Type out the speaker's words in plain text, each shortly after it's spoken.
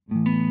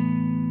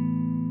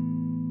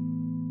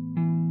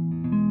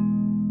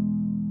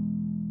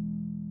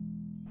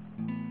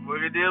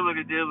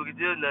good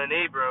deal, nothing,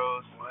 hey,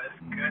 bros. What's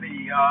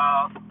goody,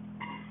 y'all?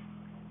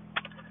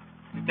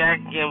 We're back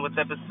again with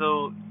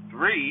episode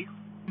 3.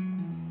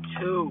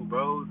 2,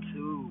 bro,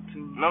 2.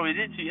 No, we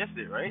did 2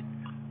 yesterday, right?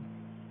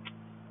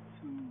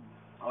 2.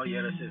 Oh,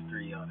 yeah, that's just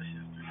 3, y'all, that's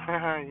just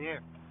 3. Yeah.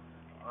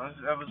 Well, this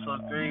is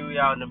episode 3, we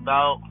out and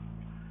about.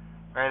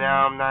 Right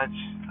now, I'm not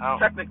out.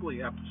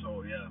 Technically,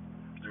 episode,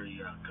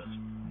 3, because...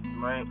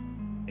 Right.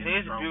 It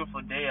is a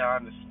beautiful day,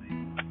 honestly.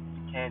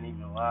 Can't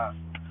even lie.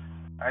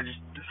 I just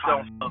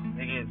don't feel,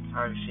 again,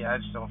 hard shit. I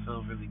just don't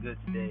feel really good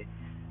today.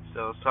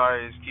 So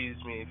sorry, excuse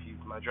me if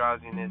my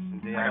drowsiness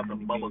and day I got the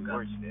bubble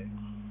worse guts. today.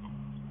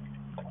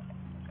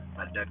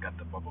 My dad got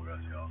the bubble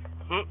guts, y'all.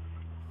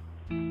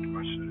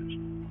 My shit.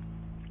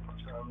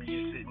 So I'm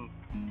just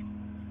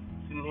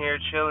sitting here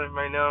chilling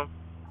right now.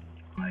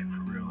 Like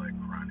for real, like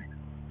chronic.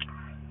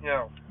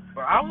 Yeah.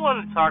 But I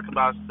want to talk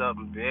about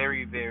something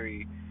very,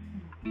 very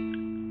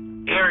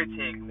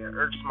irritating that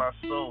irks my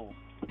soul.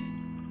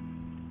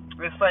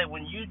 It's like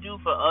when you do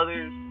for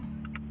others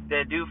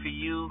that do for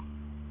you,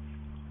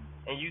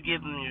 and you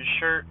give them your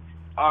shirt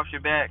off your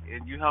back,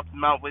 and you help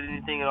them out with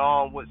anything at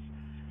all, what's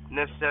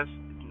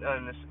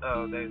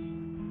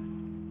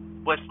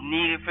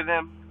needed for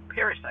them.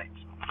 Parasites.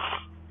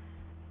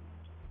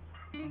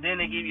 And then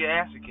they give you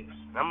ass a kiss.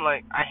 And I'm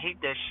like, I hate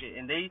that shit.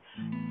 And they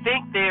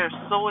think they are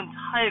so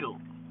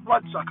entitled,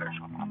 Bloodsuckers.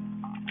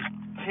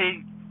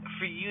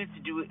 for you to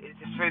do it,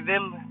 for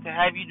them to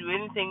have you do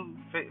anything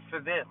for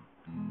them,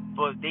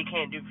 but they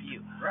can't do for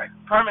you. Right.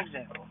 Prime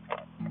example.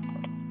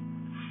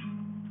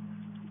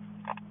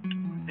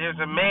 There's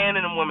a man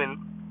and a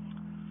woman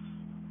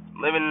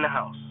living in the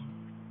house.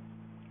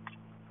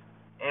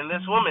 And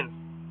this woman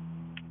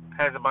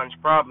has a bunch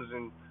of problems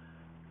and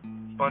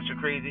a bunch of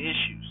crazy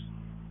issues.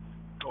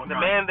 The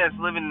man that's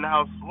living in the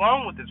house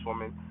along with this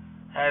woman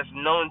has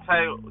no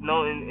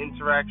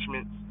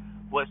interactions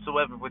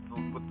whatsoever with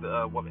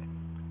the woman.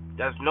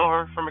 Doesn't know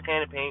her from a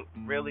can of paint,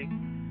 really.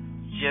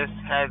 Just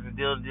has a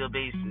deal-to-deal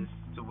basis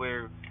to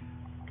where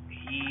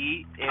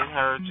he and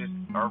her just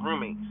are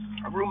roommates.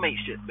 A roommate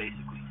shit,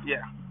 basically.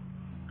 Yeah.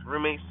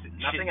 Roommate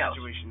nothing else.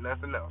 Situation,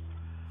 nothing else.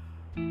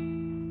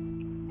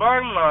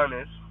 Bottom line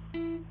is,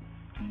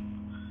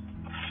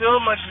 so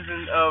much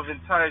of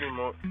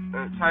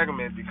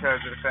entitlement because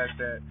of the fact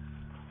that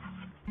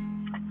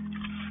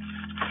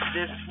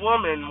this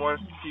woman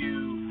wants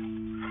to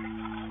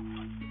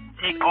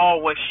take all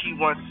what she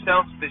wants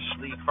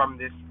selfishly from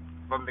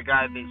the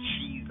guy that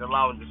she's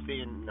allowing to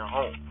stay in her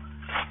home.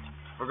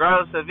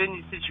 Regardless of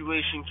any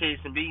situation, case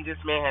and B, this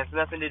man has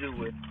nothing to do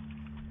with.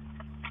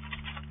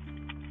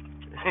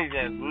 He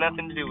has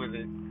nothing to do with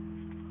it.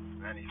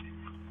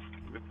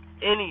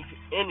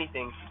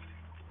 Anything.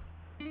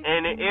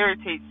 And it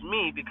irritates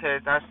me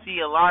because I see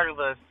a lot of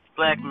us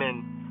black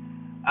men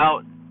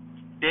out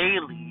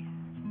daily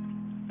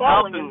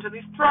falling into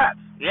these traps.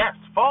 Yes,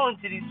 falling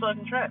into these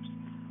fucking traps.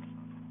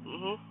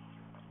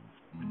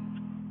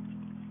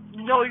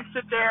 You know, you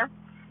sit there.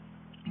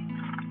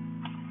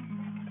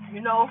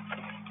 You know,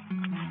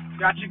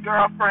 got your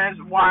girlfriends,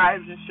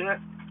 wives, and shit.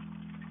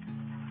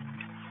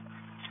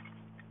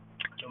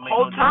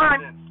 Whole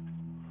time,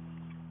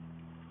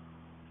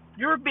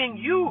 you're being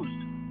used.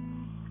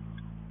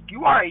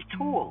 You are a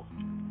tool.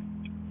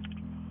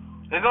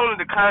 It's only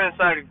the kind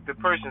inside of the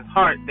person's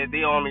heart that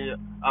they only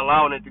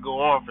allowing it to go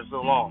on for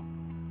so long.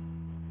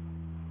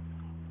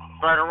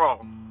 Right or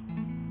wrong?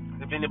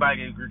 If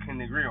anybody can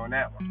agree on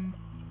that one.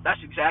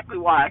 That's exactly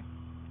why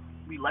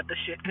we let the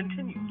shit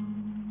continue.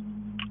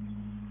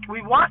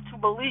 We want to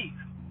believe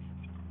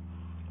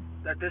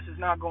that this is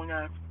not going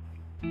on.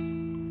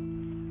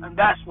 And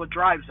that's what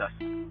drives us.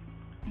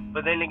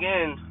 But then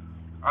again,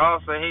 I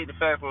also hate the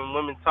fact when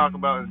women talk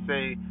about and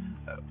say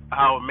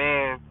how a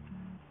man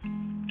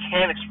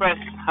can't express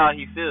how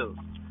he feels.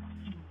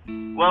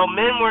 Well,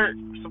 men were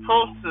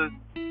supposed to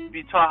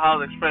be taught how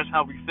to express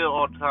how we feel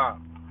all the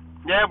time.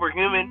 Yeah, we're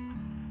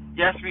human.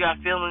 Yes, we got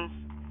feelings.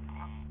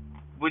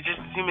 We're just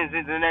as human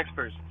as the next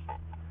person.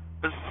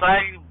 But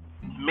society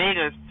made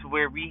us to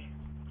where we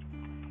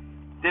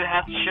didn't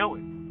have to show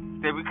it,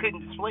 that we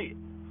couldn't display it.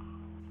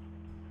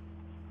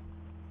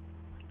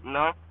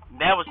 No,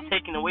 that was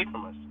taken away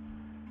from us,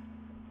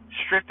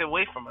 stripped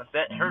away from us.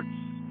 That hurts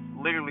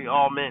literally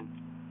all men.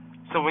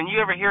 So when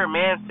you ever hear a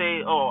man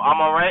say, "Oh,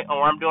 I'm all right,"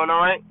 or "I'm doing all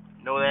right,"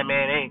 no, that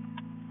man ain't.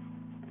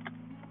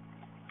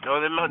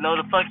 No,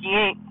 the fuck he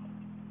ain't.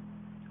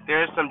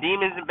 There are some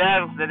demons and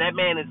battles that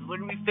man is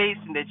literally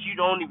facing that you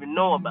don't even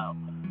know about.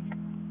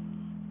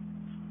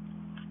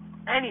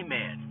 Any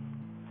man,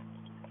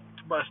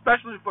 but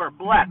especially for a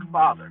black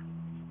father.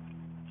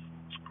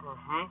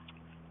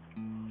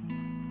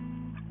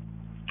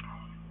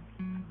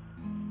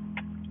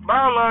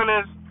 Bottom line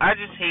is, I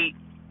just hate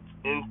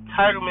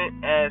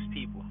entitlement as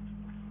people.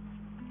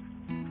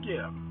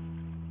 Yeah.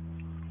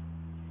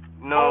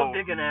 No,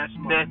 digging ass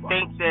that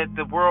think that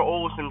the world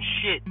owes them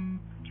shit.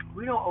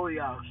 We don't owe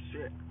y'all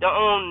shit. Don't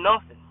own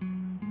nothing.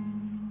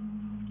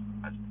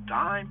 A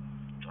dime,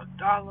 a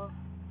dollar,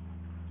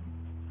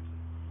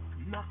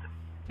 nothing.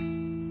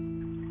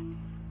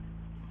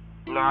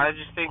 I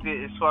just think that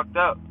it's fucked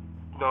up.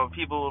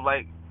 People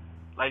like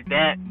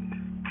that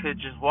could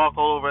just walk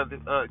all over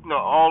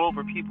all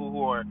over people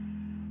who are,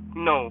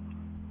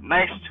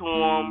 nice to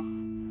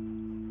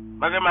them.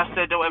 My grandma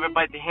said, "Don't ever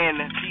bite the hand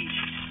that feeds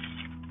you."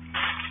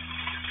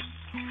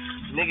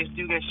 Niggas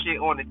do that shit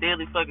on a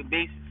daily fucking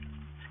basis.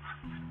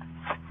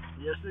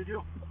 Yes, they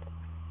do.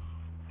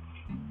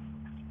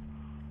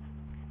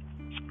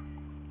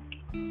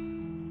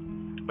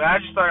 But I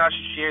just thought I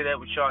should share that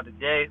with y'all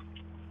today.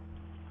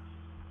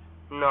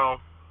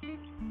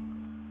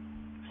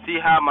 See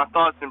how my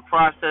thoughts and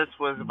process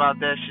was about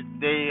that shit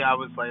today. I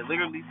was like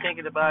literally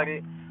thinking about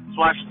it. Was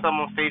watching some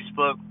on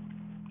Facebook.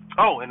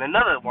 Oh, and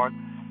another one.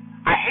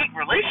 I hate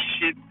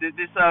relationships.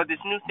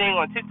 This new thing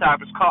on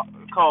TikTok is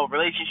called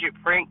relationship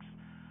pranks,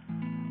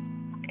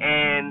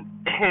 and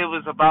it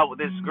was about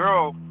this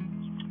girl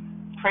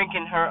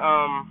pranking her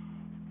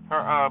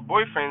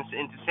boyfriends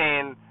into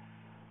saying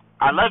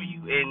 "I love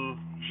you," and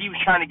he was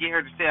trying to get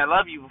her to say "I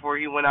love you" before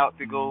he went out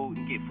to go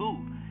and get food,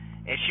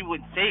 and she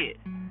wouldn't say it.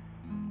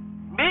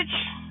 Bitch,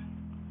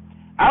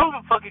 I don't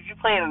give a fuck if you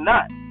playing or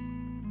not.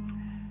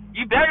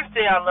 You better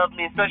say "I love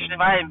me," especially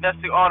if I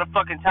invested all the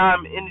fucking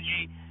time,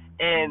 energy,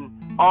 and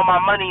all my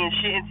money and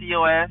shit into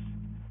your ass.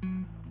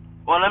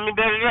 Well, let me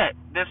better yet,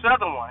 this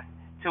other one,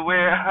 to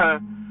where,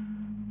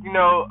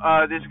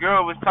 this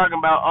girl was talking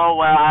about, oh,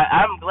 well,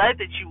 I'm glad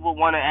that you would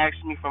want to ask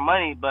me for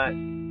money, but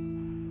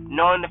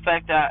knowing the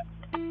fact that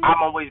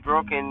I'm always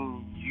broke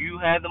and you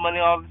have the money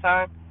all the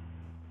time,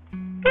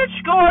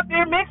 bitch, go out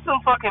there and make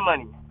some fucking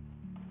money.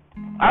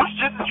 I'm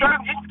just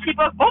trying just to keep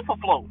us both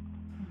afloat.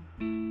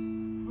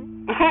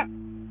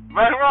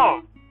 Right or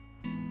wrong?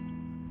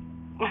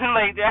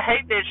 Like, I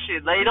hate that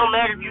shit. Like, it don't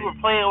matter if you were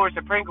playing or it's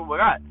a prank or what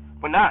not.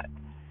 We're not.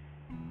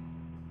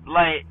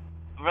 Like,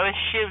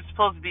 relationship is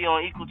supposed to be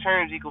on equal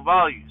terms, equal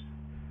values.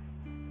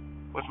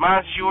 What's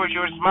mine is yours,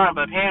 yours is mine.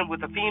 But apparently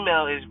with a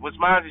female is what's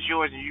mine is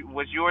yours, and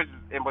what's yours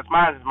and what's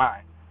mine is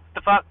mine. What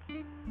the fuck?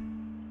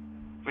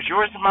 What's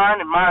yours is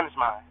mine and mine is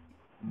mine.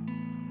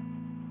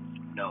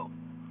 No.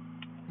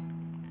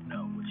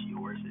 What's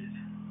yours is.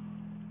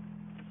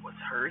 What's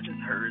hers is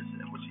hers,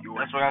 and what's yours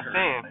That's what I'm hers,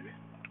 saying. Baby.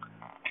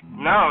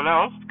 No,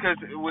 because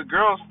with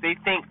girls, they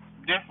think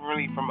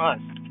differently from us.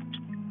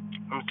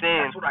 I'm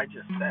saying. That's what I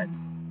just said.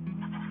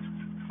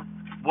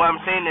 What I'm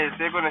saying is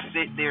they're going to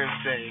sit there and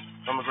say,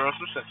 from a girl's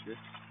perspective,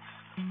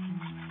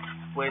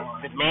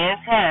 what the man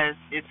has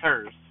is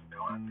hers.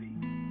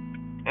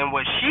 And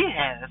what she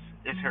has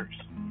is hers.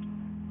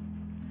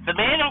 The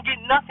man don't get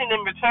nothing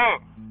in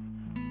return.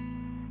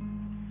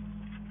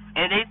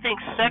 And they think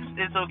sex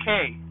is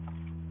okay.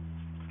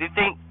 They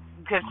think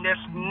because that's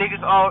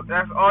all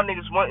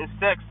niggas want is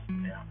sex.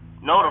 Yeah.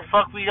 No, the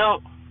fuck we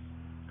don't.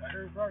 That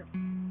is right.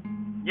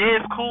 Yeah,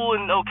 it's cool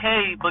and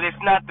okay, but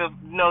it's not the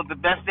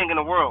best thing in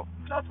the world.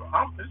 It's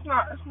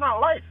not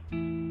life.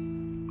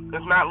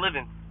 It's not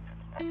living.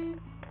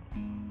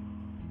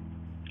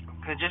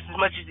 Cause just as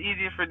much as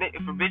easier for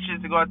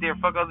bitches to go out there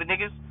and fuck other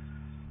niggas,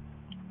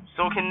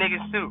 so can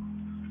niggas too.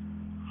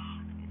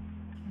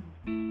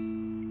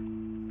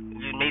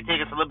 It may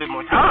take us a little bit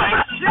more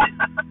time, shit,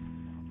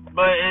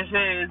 but it's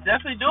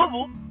definitely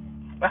doable.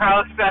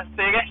 How can I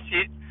say that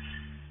shit?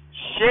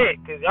 Shit,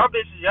 cause y'all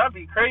bitches, y'all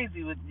be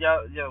crazy with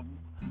y'all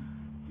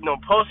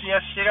posting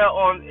your shit out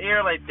on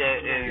air like that.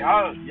 And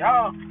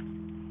y'all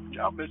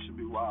bitches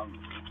be wild.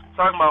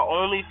 Talking about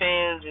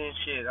OnlyFans and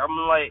shit. I'm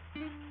like,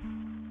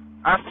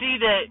 I see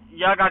that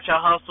y'all got your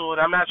hustle,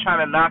 and I'm not trying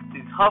to knock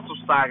the hustle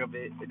side of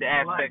it, the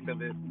aspect of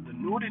it. The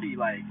nudity,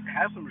 like,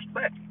 have some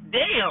respect.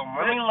 Damn,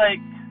 I mean, like,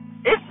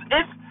 back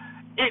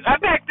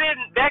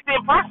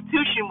then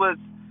prostitution was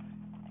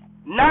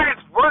not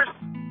as worse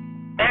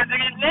as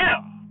it is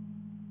now.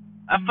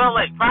 I felt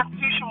like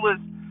prostitution was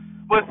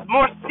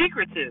more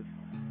secretive,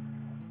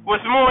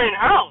 was more in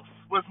house,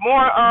 was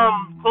more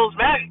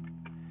cosmetic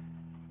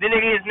than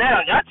it is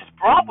now. Y'all just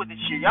broad with this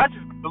shit. Y'all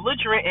just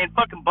belligerent and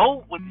fucking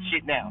bold with the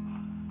shit now.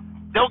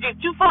 Don't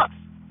give two fucks.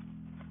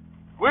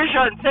 Where's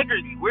your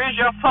integrity? Where's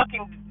your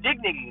fucking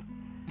dignity?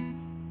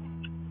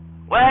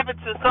 What happened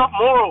to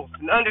self-morals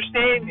and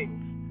understanding?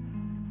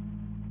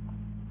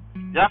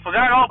 Y'all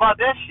forgot all about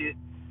that shit.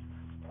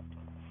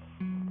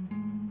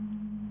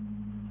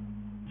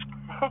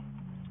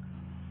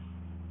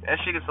 That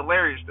shit is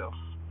hilarious, though.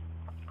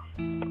 I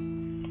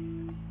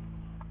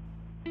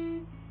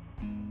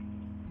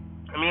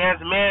mean,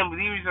 as a man,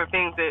 these are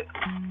things that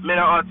men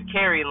are ought to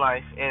carry in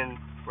life, and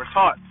we're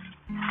taught.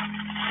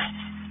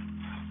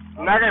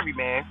 Not every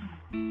man.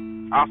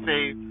 I'll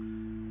say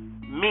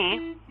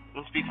me,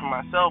 and speak for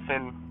myself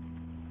and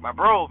my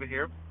bro over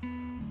here.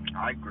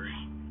 I agree.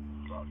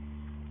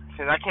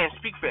 Because I can't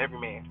speak for every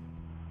man.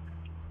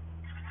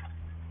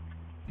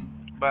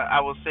 But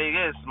I will say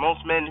this,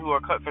 most men who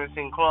are cut from the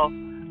same cloth,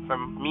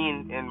 from me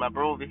and my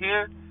bro over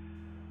here,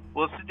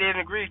 will sit there and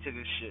agree to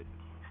this shit.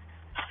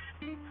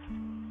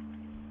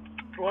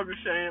 Or if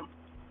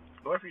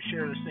you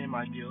share the same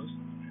ideals,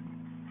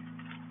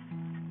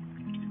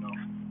 you know.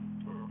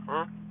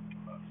 Mm-hmm.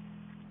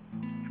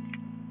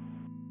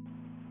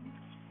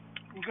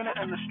 gonna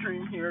end the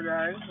stream here,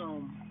 guys.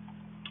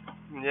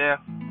 Yeah.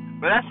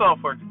 But that's all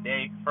for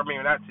today. For me,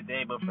 not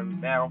today, but for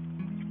now.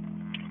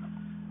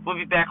 We'll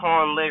be back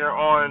on later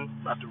on.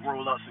 About to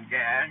roll out some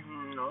gas,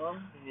 you know.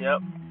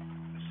 Yep.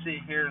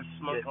 Sit here and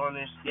smoke on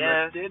this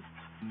gas.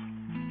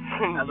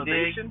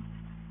 Elevation.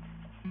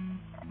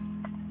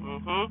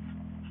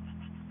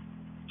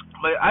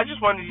 But I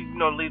just wanted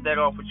to, leave that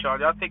off with y'all.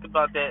 Y'all think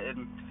about that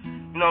and,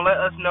 let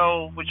us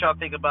know what y'all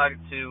think about it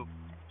too.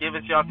 Give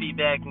us y'all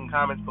feedback and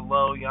comments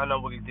below. Y'all know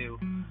what to do,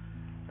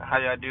 how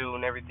y'all do,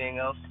 and everything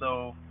else.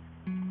 So,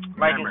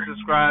 like and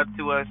subscribe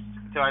to us,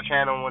 to our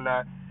channel and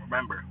whatnot.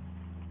 Remember,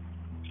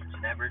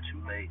 it's never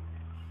too late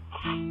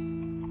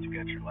to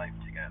get your life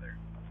together.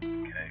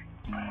 Okay?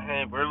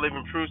 Hey, we're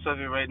living proofs of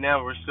it right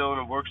now. We're still in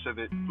the works of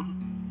it.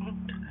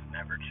 It's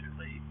never too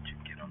late to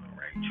get on the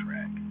right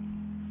track.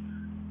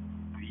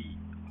 Be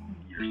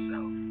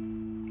yourself.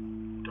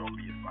 Don't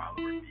be a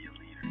follower, be a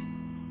leader.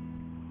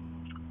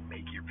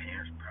 Make your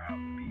parents proud.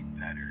 Be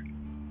better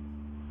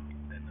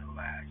than the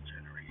last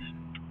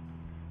generation.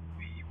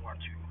 We want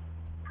to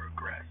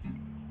progress,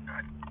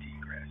 not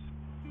degress.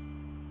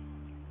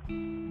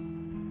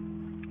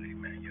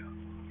 Amen, yo.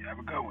 You have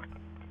a good one.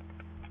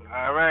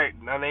 All right,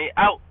 now they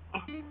out.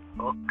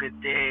 Okay,